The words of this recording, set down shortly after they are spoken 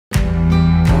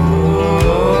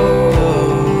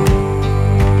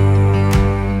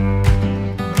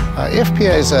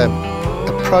FPA is a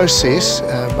process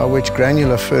by which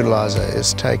granular fertiliser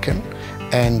is taken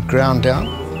and ground down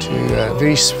to a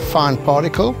very fine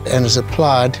particle and is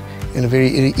applied in a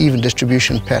very even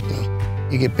distribution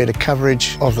pattern. You get better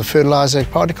coverage of the fertiliser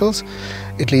particles.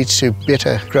 It leads to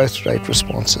better growth rate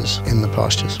responses in the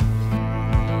pastures.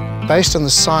 Based on the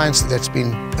science that's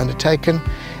been undertaken,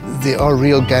 there are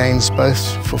real gains both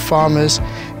for farmers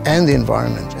and the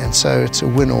environment, and so it's a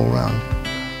win all round.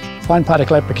 Fine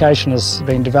particle application has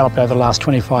been developed over the last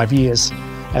 25 years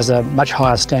as a much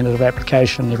higher standard of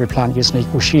application. Every plant gets an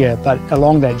equal share, but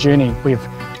along that journey we've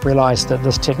realised that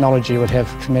this technology would have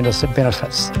tremendous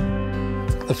benefits.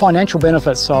 The financial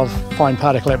benefits of fine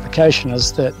particle application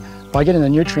is that by getting the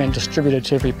nutrient distributed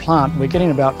to every plant, we're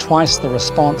getting about twice the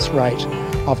response rate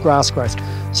of grass growth.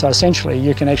 So essentially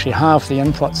you can actually halve the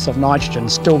inputs of nitrogen,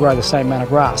 still grow the same amount of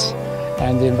grass,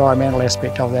 and the environmental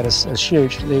aspect of that is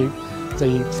huge.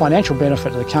 The financial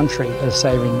benefit to the country is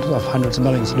savings of hundreds of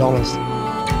millions of dollars.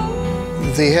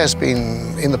 There has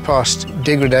been in the past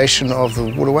degradation of the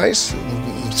waterways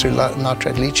through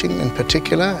nitrate leaching in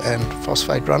particular and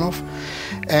phosphate runoff,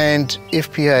 and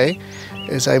FPA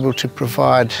is able to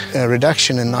provide a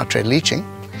reduction in nitrate leaching,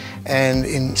 and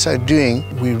in so doing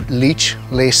we leach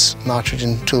less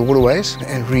nitrogen to the waterways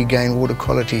and regain water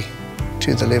quality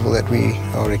to the level that we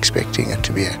are expecting it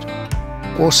to be at.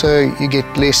 Also you get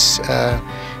less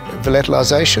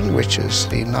volatilization, which is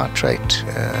the nitrate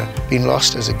being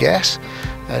lost as a gas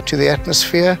to the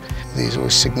atmosphere. There's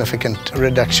always significant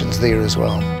reductions there as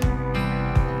well.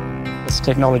 This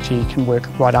technology can work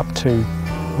right up to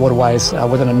waterways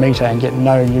within a metre and get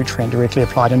no nutrient directly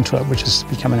applied into it, which is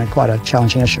becoming quite a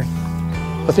challenging issue.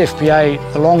 With FPA,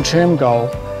 the long-term goal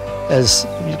is,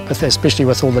 especially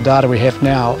with all the data we have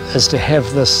now, is to have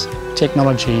this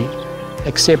technology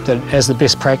accepted as the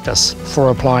best practice for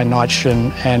applying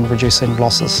nitrogen and reducing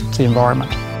losses to the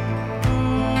environment.